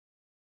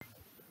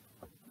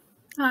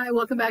Hi,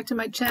 welcome back to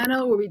my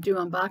channel where we do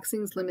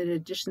unboxings, limited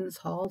editions,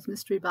 hauls,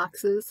 mystery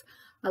boxes.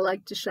 I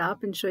like to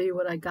shop and show you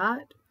what I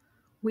got.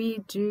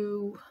 We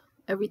do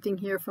everything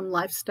here from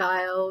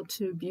lifestyle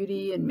to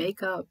beauty and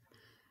makeup,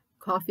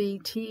 coffee,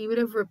 tea,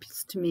 whatever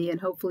appeals to me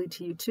and hopefully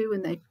to you too.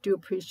 And I do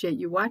appreciate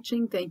you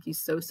watching. Thank you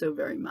so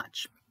very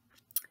much.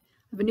 I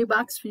have a new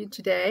box for you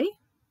today.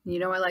 You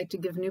know I like to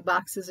give new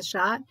boxes a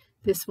shot.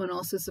 This one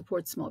also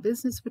supports small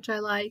business, which I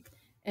like.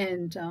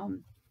 And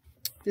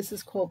this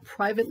is called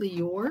Privately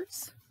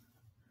Yours.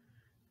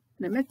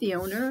 And I met the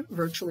owner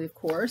virtually, of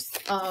course,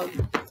 a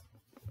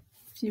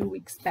few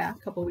weeks back, a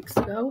couple weeks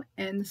ago.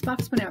 And this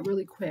box went out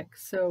really quick.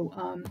 So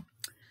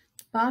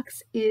the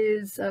box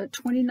is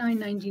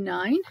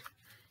 $29.99.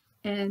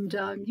 And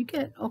you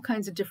get all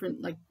kinds of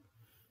different like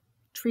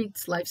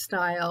treats,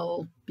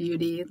 lifestyle,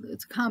 beauty.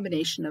 It's a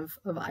combination of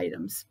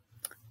items,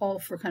 all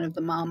for kind of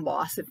the mom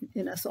boss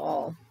in us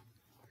all.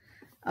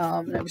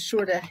 And I was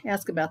sure to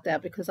ask about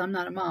that because I'm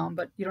not a mom,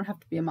 but you don't have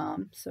to be a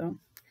mom. So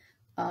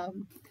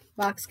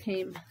box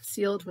came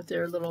sealed with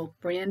their little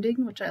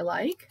branding, which I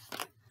like.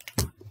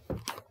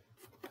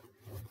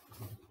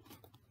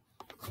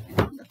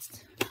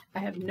 I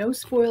have no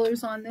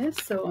spoilers on this,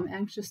 so I'm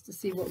anxious to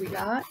see what we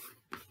got.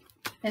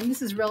 And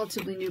this is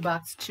relatively new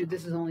box too.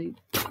 This is only,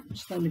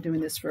 she's only been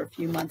doing this for a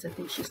few months. I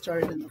think she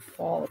started in the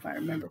fall, if I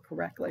remember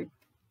correctly.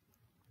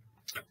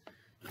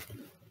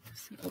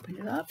 So open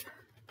it up.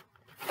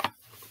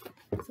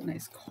 It's a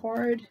nice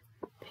card,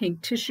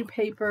 pink tissue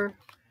paper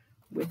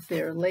with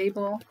their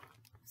label.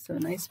 So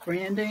nice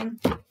branding.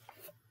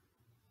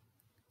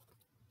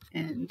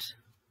 And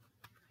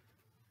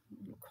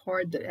a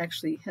card that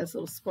actually has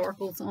little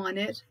sparkles on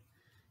it. It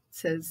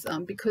says,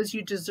 because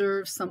you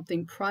deserve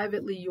something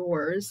privately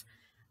yours.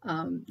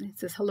 It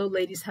says, hello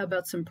ladies, how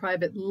about some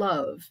private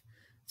love?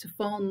 To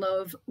fall in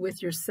love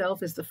with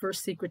yourself is the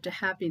first secret to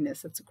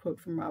happiness. That's a quote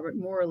from Robert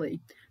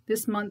Morley.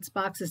 This month's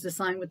box is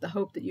designed with the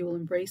hope that you will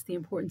embrace the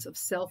importance of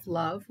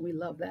self-love. We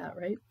love that,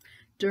 right?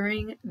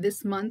 During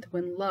this month,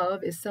 when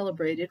love is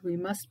celebrated, we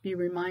must be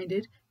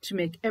reminded to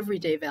make every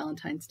day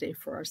Valentine's Day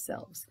for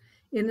ourselves.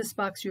 In this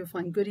box, you'll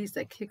find goodies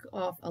that kick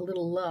off a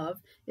little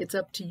love. It's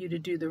up to you to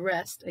do the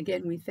rest.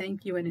 Again, we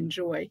thank you and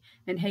enjoy.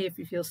 And hey, if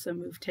you feel so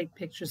moved, take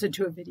pictures or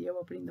do a video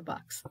opening the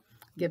box.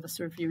 Give us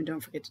a review and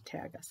don't forget to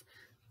tag us.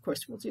 Of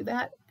course, we'll do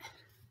that.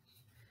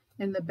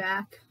 In the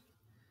back,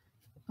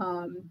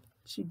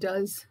 she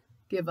does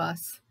give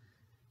us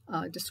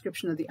a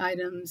description of the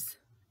items.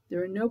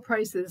 There are no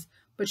prices,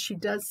 but she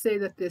does say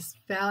that this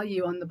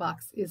value on the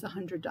box is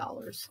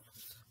 $100.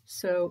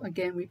 So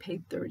again, we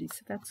paid $30,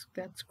 so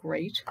that's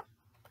great.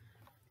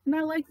 And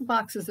I like the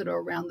boxes that are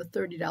around the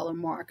 $30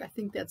 mark. I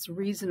think that's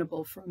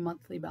reasonable for a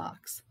monthly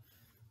box.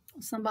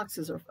 Some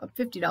boxes are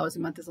 $50 a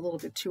month is a little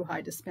bit too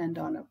high to spend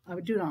on. I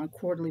would do it on a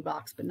quarterly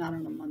box, but not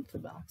on a monthly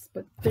box.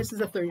 But this is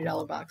a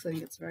 $30 box. I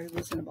think it's very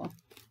reasonable.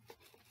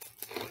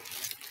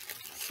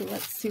 So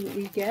let's see what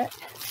we get.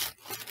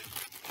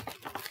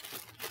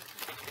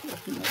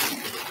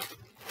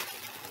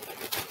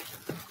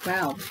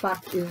 Wow, the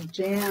box is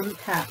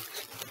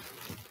jam-packed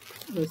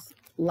with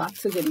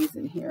lots of goodies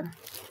in here.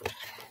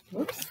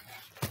 Whoops.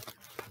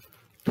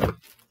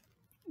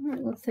 All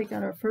right, let's take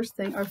out our first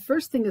thing. Our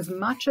first thing is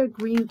matcha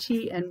green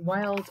tea and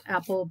wild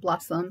apple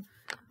blossom.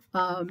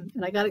 And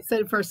I got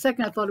excited for a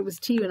second. I thought it was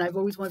tea, and I've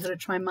always wanted to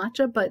try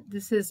matcha, but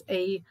this is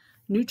a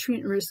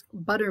nutrient-rich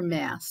butter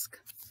mask,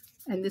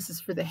 and this is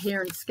for the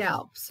hair and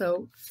scalp.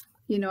 So,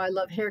 you know, I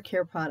love hair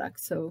care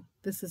products, so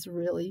this is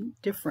really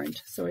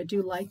different. So I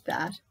do like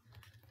that.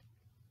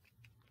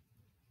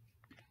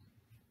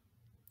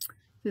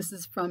 This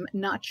is from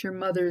Not Your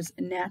Mother's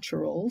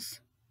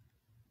Naturals.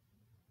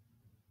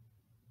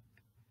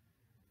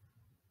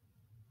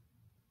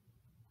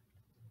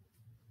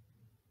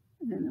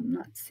 And I'm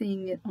not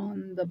seeing it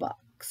on the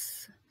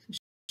box. So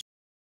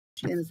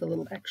she is a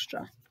little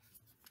extra.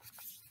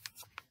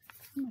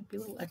 There might be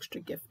a little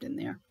extra gift in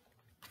there.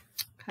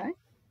 Okay.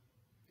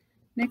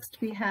 Next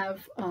we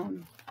have,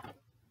 and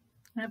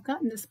I've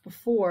gotten this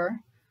before.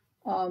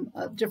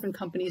 Different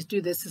companies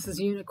do this. This is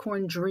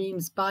Unicorn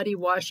Dreams Body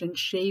Wash and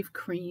Shave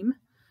Cream.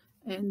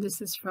 And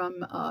this is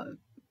from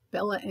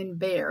Bella and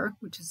Bear,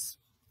 which is,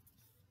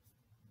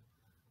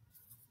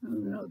 I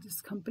don't know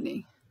this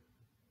company.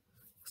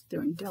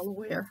 They're in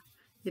Delaware.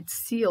 It's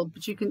sealed,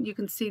 but you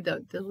can see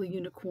the little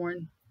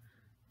unicorn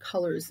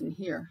colors in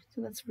here.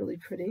 So that's really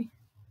pretty.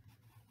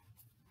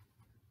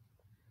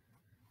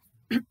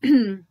 I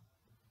don't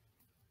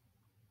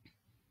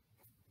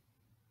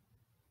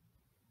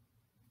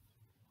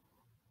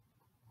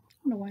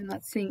know why I'm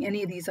not seeing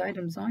any of these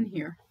items on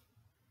here.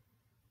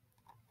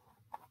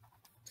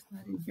 It's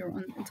not in here.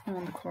 It's not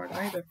on the card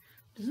either.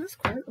 Does this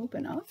card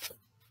open up?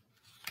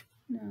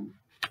 No.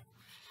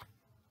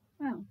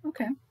 Wow.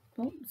 Okay.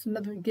 Well, it's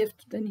another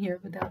gift in here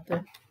without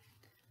the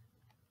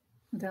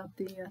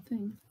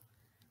thing.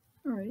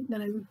 All right,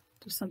 then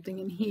there's something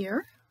in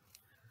here.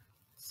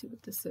 Let's see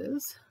what this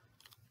is.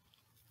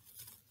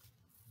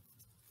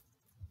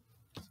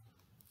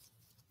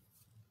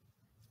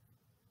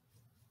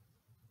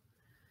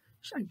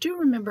 I do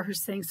remember her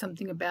saying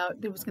something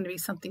about there was going to be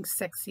something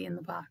sexy in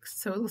the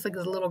box. So it looks like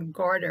there's a little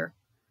garter.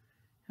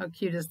 How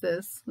cute is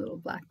this? Little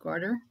black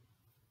garter.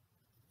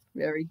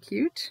 Very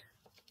cute.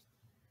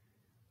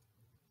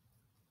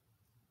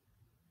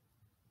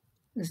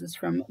 This is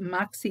from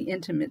Moxie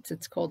Intimates.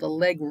 It's called a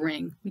leg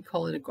ring. We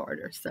call it a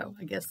garter. So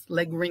I guess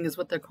leg ring is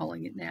what they're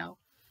calling it now.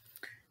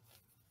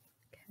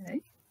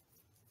 Okay.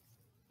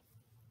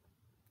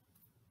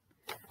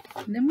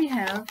 And then we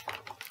have,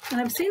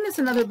 and I've seen this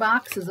in other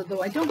boxes,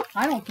 although I don't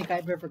think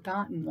I've ever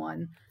gotten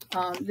one.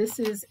 This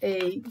is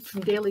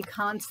from Daily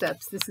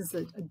Concepts. This is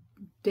a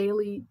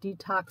daily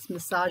detox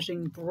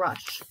massaging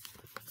brush.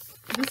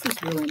 This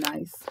is really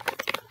nice.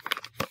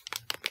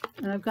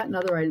 And I've gotten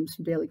other items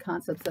from Daily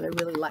Concepts that I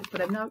really like, but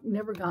I've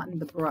never gotten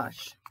the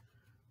brush.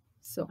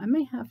 So I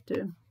may have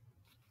to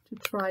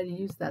try to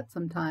use that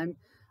sometime.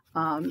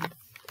 I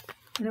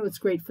know it's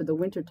great for the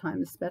winter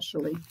time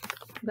especially.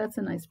 That's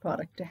a nice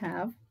product to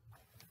have.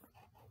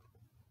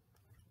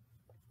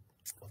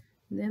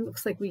 And then it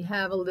looks like we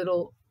have a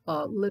little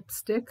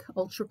lipstick,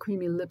 ultra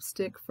creamy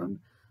lipstick from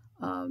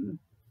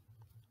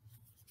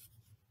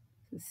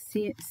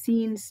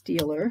Scene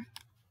Stealer.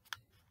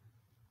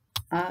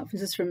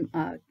 This is from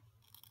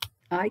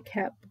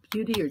iCap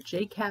Beauty or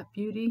JCap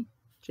Beauty.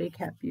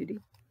 JCap Beauty.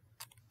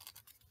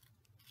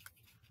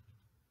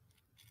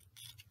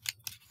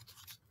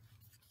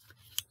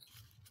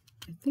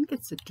 I think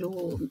it's a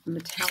dual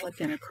metallic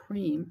and a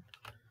cream.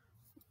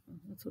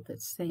 That's what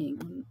that's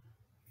saying.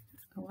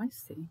 Oh, I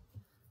see.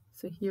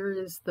 So here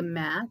is the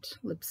matte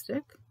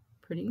lipstick,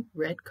 pretty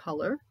red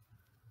color.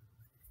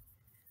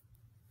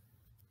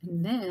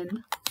 And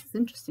then, it's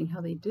interesting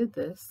how they did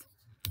this.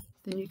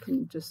 Then you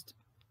can just,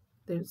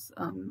 there's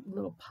a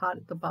little pot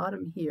at the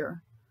bottom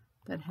here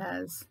that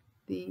has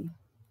the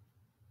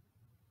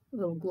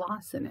little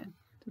gloss in it.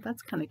 So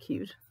that's kind of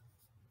cute.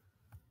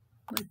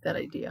 I like that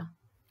idea.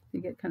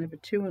 You get kind of a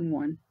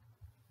 2-in-1.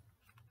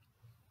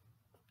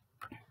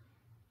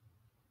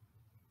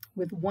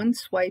 With one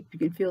swipe, you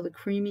can feel the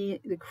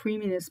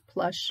creaminess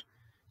plush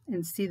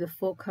and see the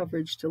full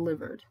coverage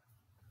delivered.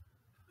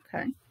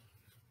 Okay.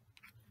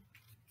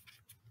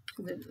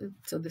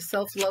 So the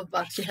self-love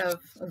box, you have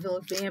a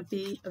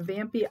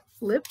vampy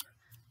lip,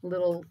 a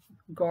little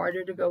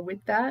garter to go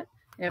with that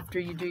after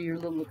you do your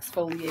little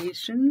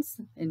exfoliations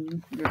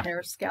and your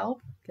hair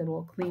scalp, get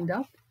all cleaned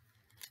up.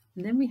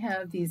 And then we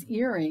have these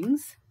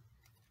earrings.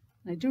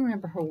 I do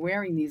remember her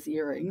wearing these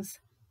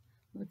earrings.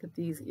 Look at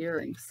these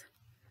earrings.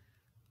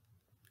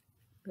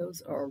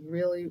 Those are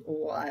really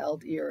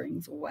wild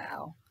earrings.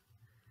 Wow.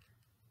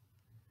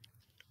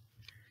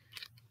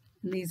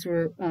 And these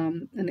were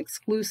an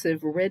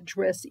exclusive red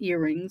dress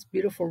earrings,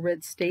 beautiful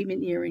red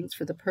statement earrings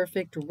for the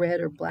perfect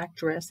red or black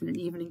dress in an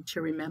evening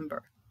to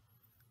remember.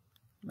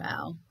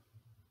 Wow.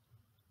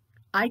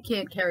 I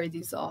can't carry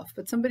these off,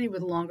 but somebody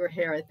with longer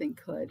hair I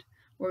think could,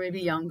 or maybe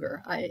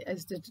younger.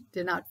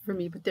 They're not for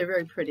me, but they're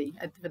very pretty.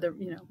 I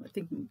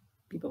think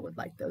people would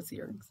like those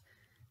earrings.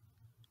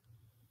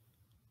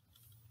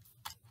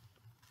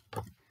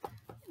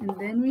 And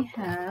then we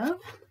have,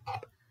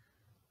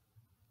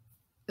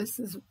 this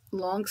is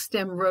long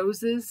stem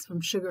roses from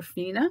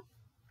Sugarfina.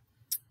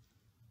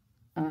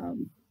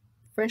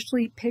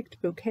 Freshly picked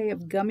bouquet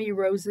of gummy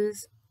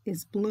roses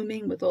is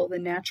blooming with all the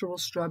natural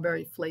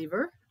strawberry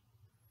flavor.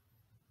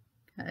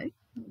 Okay,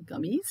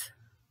 gummies.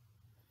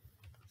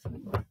 So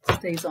it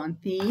stays on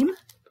theme.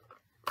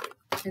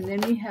 And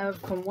then we have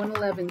from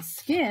 111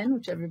 Skin,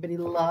 which everybody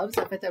loves.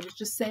 In fact, I was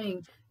just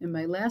saying in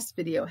my last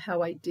video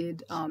how I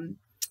did,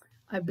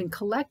 I've been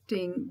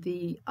collecting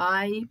the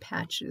eye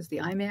patches, the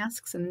eye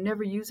masks, and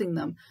never using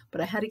them. But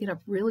I had to get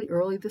up really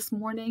early this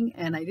morning,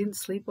 and I didn't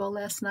sleep well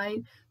last night,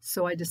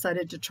 so I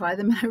decided to try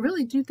them. And I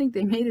really do think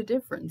they made a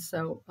difference.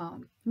 So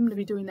I'm going to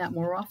be doing that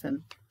more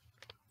often.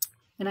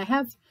 And I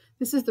have,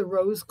 this is the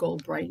Rose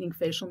Gold Brightening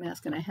Facial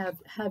Mask, and I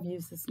have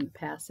used this in the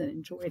past and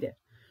enjoyed it.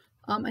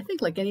 I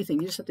think like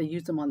anything, you just have to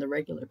use them on the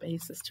regular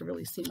basis to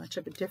really see much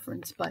of a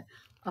difference. But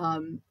I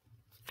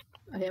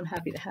am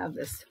happy to have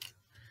this.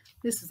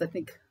 This is, I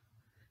think,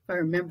 if I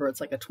remember,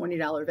 it's like a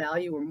 $20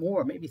 value or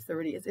more, maybe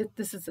 30.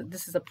 This is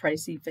a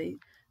pricey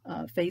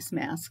face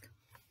mask.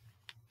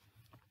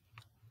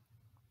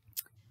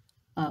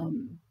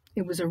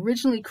 It was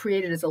originally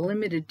created as a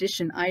limited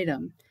edition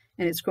item,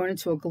 and it's grown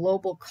into a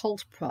global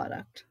cult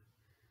product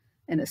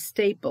and a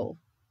staple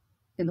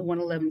in the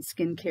 111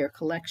 skincare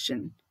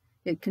collection.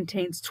 It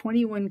contains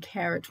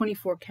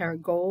 24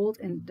 karat gold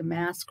and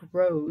damask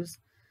rose,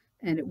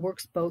 and it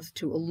works both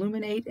to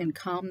illuminate and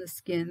calm the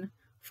skin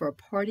for a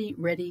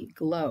party-ready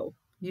glow,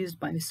 used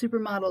by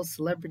supermodels,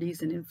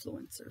 celebrities, and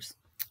influencers.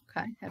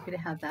 Okay, happy to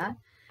have that.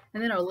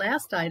 And then our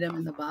last item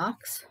in the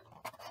box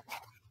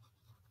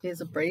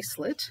is a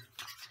bracelet,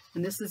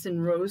 and this is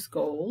in rose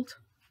gold.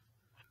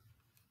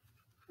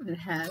 And it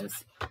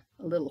has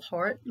a little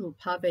heart, a little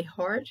pave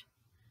heart,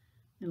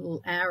 and a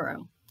little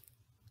arrow.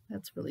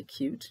 That's really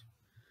cute.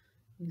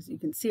 As you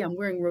can see, I'm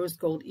wearing rose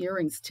gold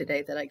earrings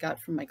today that I got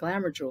from my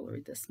Glamour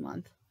Jewelry this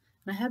month.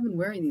 And I have been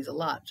wearing these a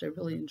lot, which I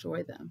really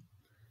enjoy them.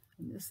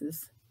 And this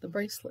is the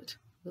bracelet.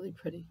 Really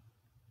pretty.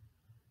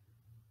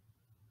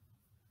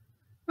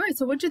 All right,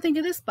 so what'd you think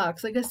of this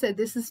box? Like I said,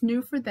 this is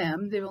new for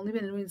them. They've only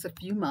been doing this a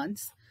few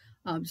months.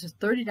 It's a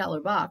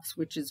 $30 box,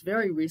 which is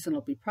very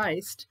reasonably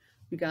priced.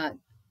 We got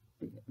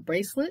a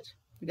bracelet.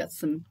 We got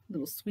some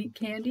little sweet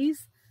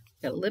candies.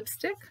 We got a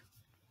lipstick.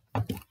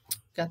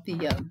 Got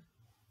the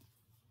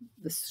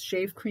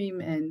shave cream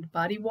and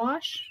body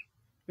wash,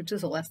 which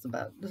this will last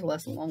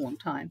a long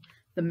time.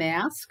 The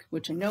mask,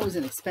 which I know is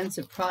an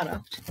expensive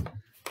product.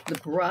 The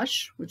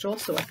brush, which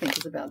also I think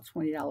is about a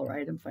 $20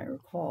 item if I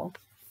recall.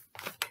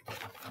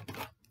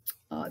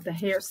 The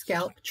hair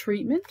scalp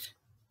treatment.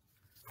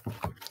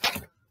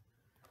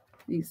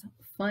 These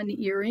fun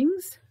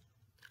earrings.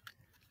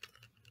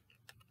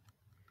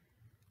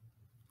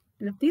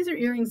 And if these are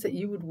earrings that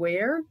you would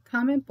wear,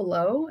 comment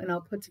below and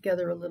I'll put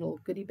together a little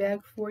goodie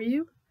bag for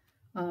you.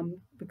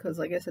 Because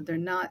like I said, they're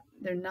not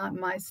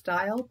my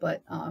style,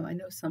 but I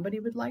know somebody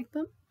would like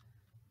them.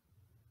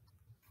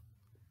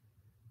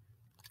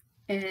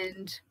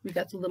 And we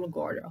got the little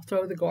garter. I'll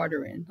throw the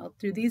garter in. I'll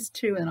do these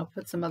two and I'll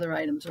put some other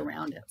items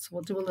around it. So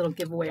we'll do a little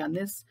giveaway on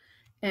this.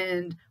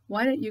 And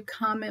why don't you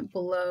comment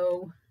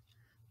below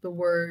the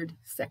word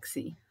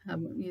sexy?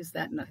 Use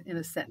that in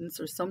a sentence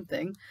or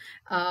something.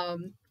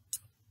 And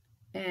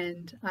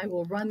I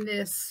will run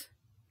this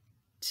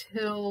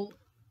till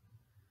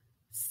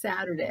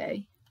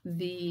Saturday,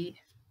 the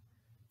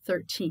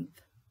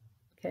 13th.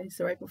 Okay,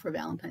 so right before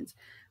Valentine's.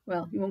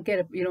 Well, you don't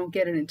get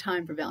it in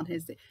time for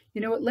Valentine's Day.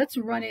 You know what? Let's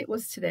run it.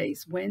 What's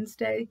today's?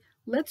 Wednesday.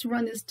 Let's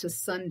run this to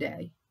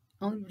Sunday.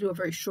 I'll do a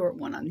very short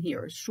one on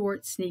here, a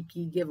short,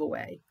 sneaky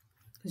giveaway,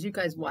 because you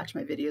guys watch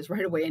my videos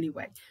right away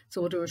anyway.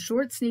 So we'll do a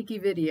short, sneaky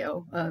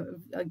video.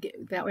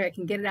 That way I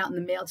can get it out in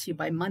the mail to you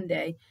by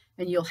Monday,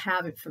 and you'll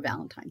have it for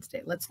Valentine's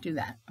Day. Let's do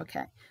that.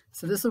 Okay.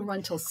 So this will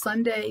run till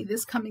Sunday,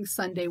 this coming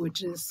Sunday,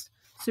 which is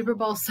Super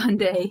Bowl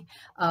Sunday,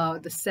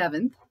 the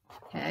 7th.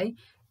 Okay.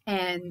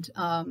 And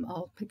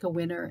I'll pick a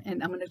winner,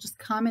 and I'm going to just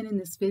comment in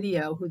this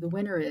video who the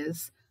winner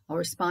is. I'll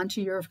respond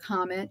to your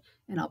comment,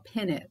 and I'll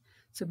pin it.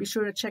 So be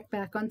sure to check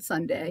back on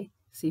Sunday,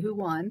 see who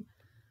won,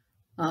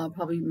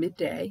 probably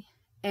midday,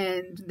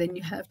 and then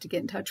you have to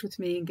get in touch with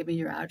me and give me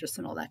your address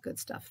and all that good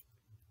stuff.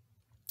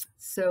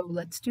 So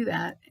let's do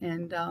that.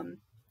 And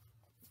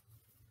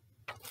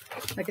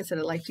like I said,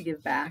 I like to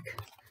give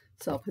back,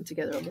 so I'll put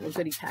together a little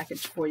goodie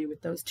package for you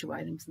with those two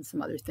items and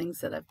some other things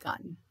that I've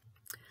gotten.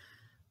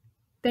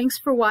 Thanks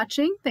for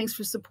watching. Thanks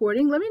for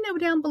supporting. Let me know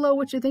down below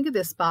what you think of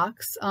this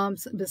box.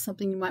 If it's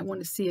something you might want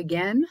to see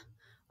again.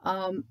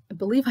 I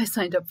believe I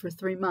signed up for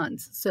 3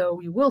 months, so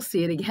you will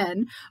see it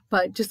again.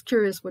 But just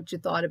curious what you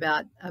thought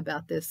about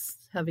this.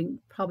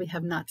 Probably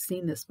have not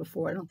seen this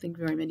before. I don't think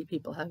very many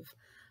people have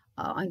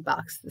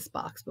unboxed this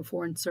box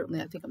before, and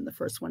certainly I think I'm the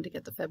first one to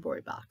get the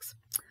February box.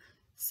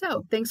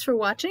 So thanks for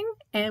watching,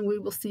 and we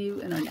will see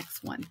you in our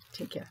next one.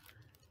 Take care.